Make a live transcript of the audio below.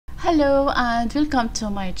Hello and welcome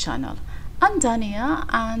to my channel. I'm Dania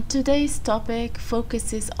and today's topic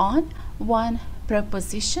focuses on one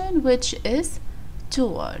preposition, which is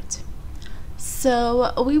toward.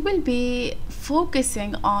 So we will be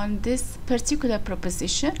focusing on this particular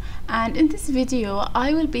preposition, and in this video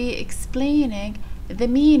I will be explaining the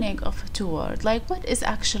meaning of toward, like what is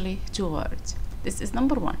actually toward. This is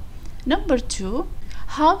number one. Number two,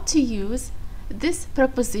 how to use this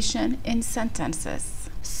preposition in sentences.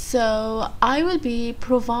 So I will be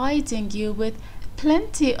providing you with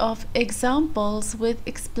plenty of examples with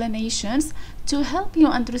explanations to help you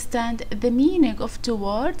understand the meaning of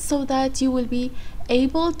toward, so that you will be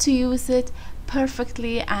able to use it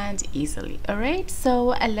perfectly and easily. Alright, so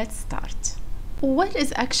let's start. What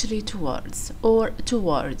is actually towards or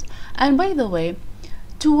toward? And by the way,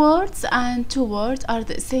 towards and toward are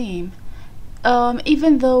the same.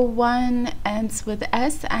 Even though one ends with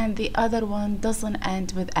S and the other one doesn't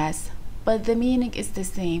end with S, but the meaning is the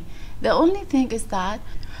same. The only thing is that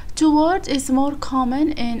toward is more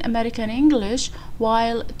common in American English,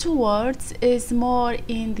 while towards is more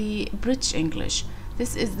in the British English.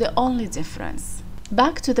 This is the only difference.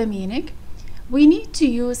 Back to the meaning, we need to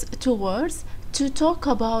use towards to talk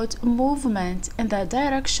about movement in the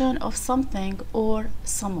direction of something or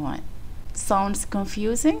someone. Sounds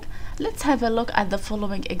confusing? Let's have a look at the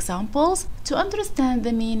following examples to understand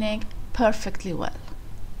the meaning perfectly well.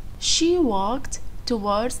 She walked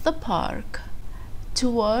towards the park.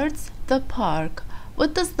 Towards the park.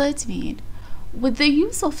 What does that mean? With the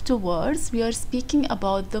use of towards, we are speaking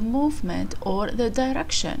about the movement or the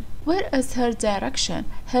direction. Where is her direction?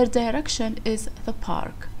 Her direction is the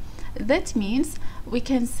park. That means we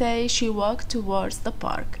can say she walked towards the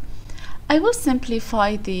park. I will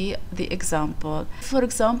simplify the example. For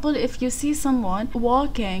example, if you see someone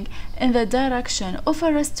walking in the direction of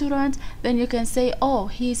a restaurant, then you can say, oh,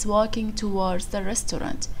 he's walking towards the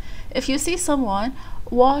restaurant. If you see someone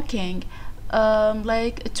walking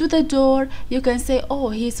like to the door, you can say,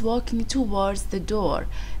 oh, he's walking towards the door.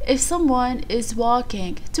 If someone is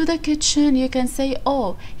walking to the kitchen, you can say,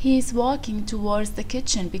 oh, he's walking towards the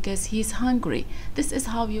kitchen because he's hungry. This is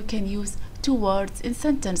how you can use towards in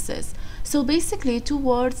sentences. So basically,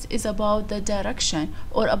 towards is about the direction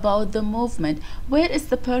or about the movement. Where is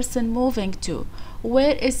the person moving to?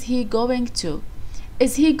 Where is he going to?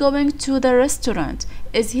 Is he going to the restaurant?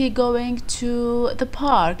 Is he going to the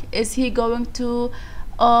park? Is he going to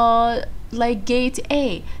like gate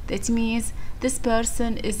A? That means this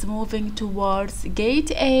person is moving towards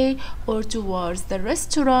gate A, or towards the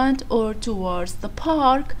restaurant, or towards the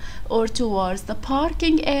park, or towards the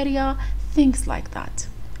parking area, things like that.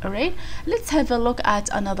 Alright, let's have a look at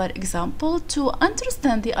another example to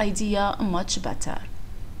understand the idea much better.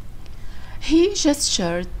 He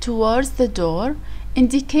gestured towards the door,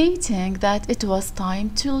 indicating that it was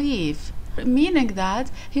time to leave. Meaning that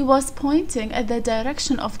he was pointing at the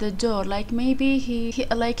direction of the door, like maybe he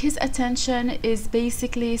like his attention is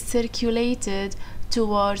basically circulated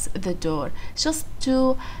towards the door, just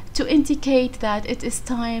to indicate that it is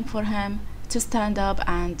time for him to stand up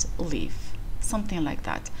and leave. Something like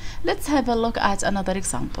that. Let's have a look at another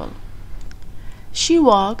example. She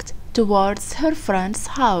walked towards her friend's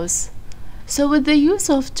house. So with the use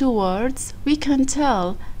of towards, we can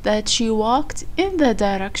tell that she walked in the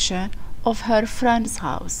direction of her friend's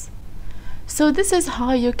house. So this is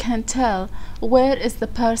how you can tell where is the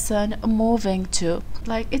person moving to.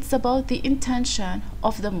 Like, it's about the intention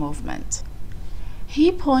of the movement.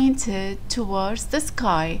 He pointed towards the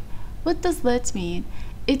sky. What does that mean?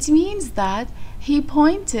 It means that he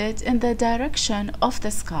pointed in the direction of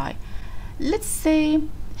the sky. Let's say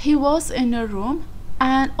he was in a room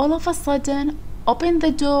and all of a sudden opened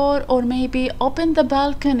the door, or maybe opened the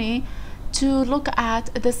balcony to look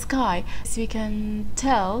at the sky. So we can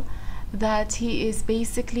tell that he is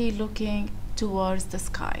basically looking towards the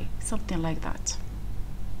sky, something like that.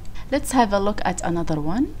 Let's have a look at another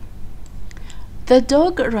one. The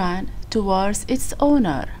dog ran towards its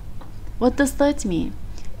owner. What does that mean?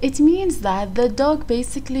 It means that the dog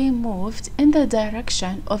basically moved in the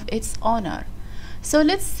direction of its owner. So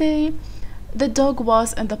let's say the dog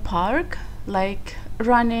was in the park, like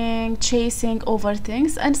running, chasing over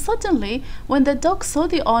things, and suddenly when the dog saw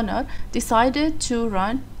the owner, decided to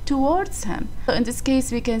run towards him. So in this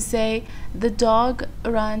case, we can say the dog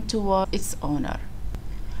ran towards its owner.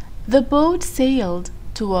 The boat sailed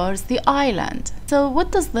towards the island. So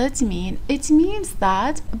what does that mean? It means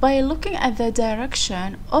that by looking at the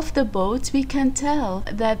direction of the boat, we can tell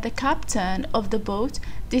that the captain of the boat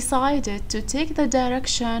decided to take the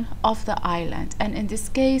direction of the island, and in this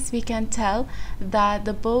case we can tell that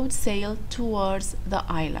the boat sailed towards the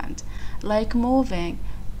island, like moving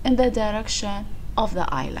in the direction of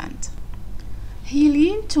the island. He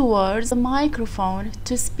leaned towards the microphone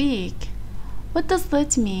to speak. What does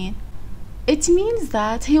that mean? It means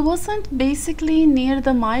that he wasn't basically near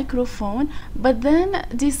the microphone, but then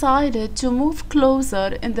decided to move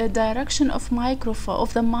closer in the direction of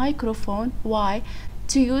the microphone. Why?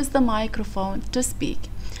 To use the microphone to speak.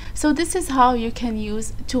 So this is how you can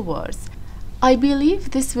use towards. I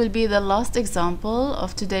believe this will be the last example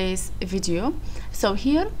of today's video. So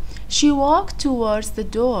here, she walked towards the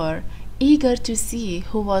door, eager to see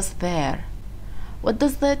who was there. What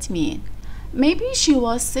does that mean? Maybe she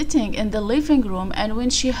was sitting in the living room, and when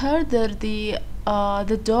she heard the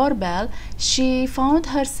doorbell, she found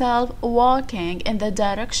herself walking in the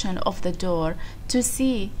direction of the door to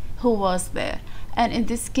see who was there. And in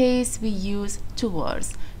this case, we use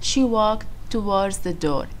towards. She walked towards the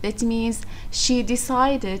door. That means she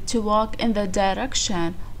decided to walk in the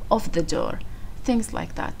direction of the door. Things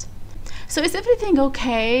like that. So is everything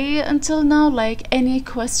okay until now? Like, any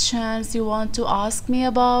questions you want to ask me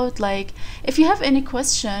about? Like, if you have any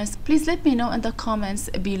questions, please let me know in the comments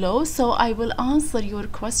below, so I will answer your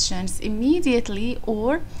questions immediately,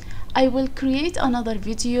 or I will create another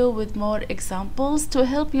video with more examples to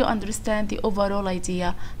help you understand the overall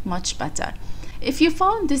idea much better. If you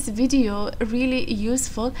found this video really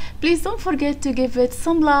useful, please don't forget to give it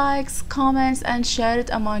some likes, comments, and share it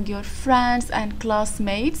among your friends and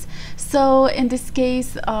classmates. So in this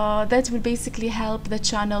case, that will basically help the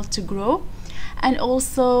channel to grow, and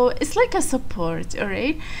also it's like a support. All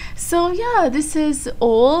right, so yeah, this is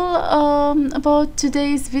all about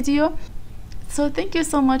today's video. So thank you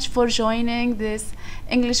so much for joining this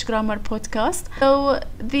English grammar podcast. So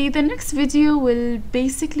the next video will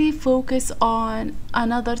basically focus on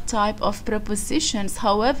another type of prepositions.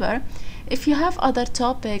 However, if you have other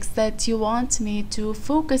topics that you want me to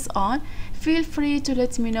focus on, feel free to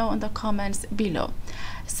let me know in the comments below.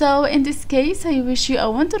 So in this case, I wish you a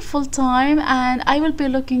wonderful time, and I will be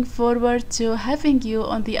looking forward to having you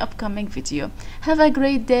on the upcoming video. Have a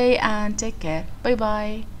great day and take care. Bye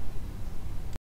bye.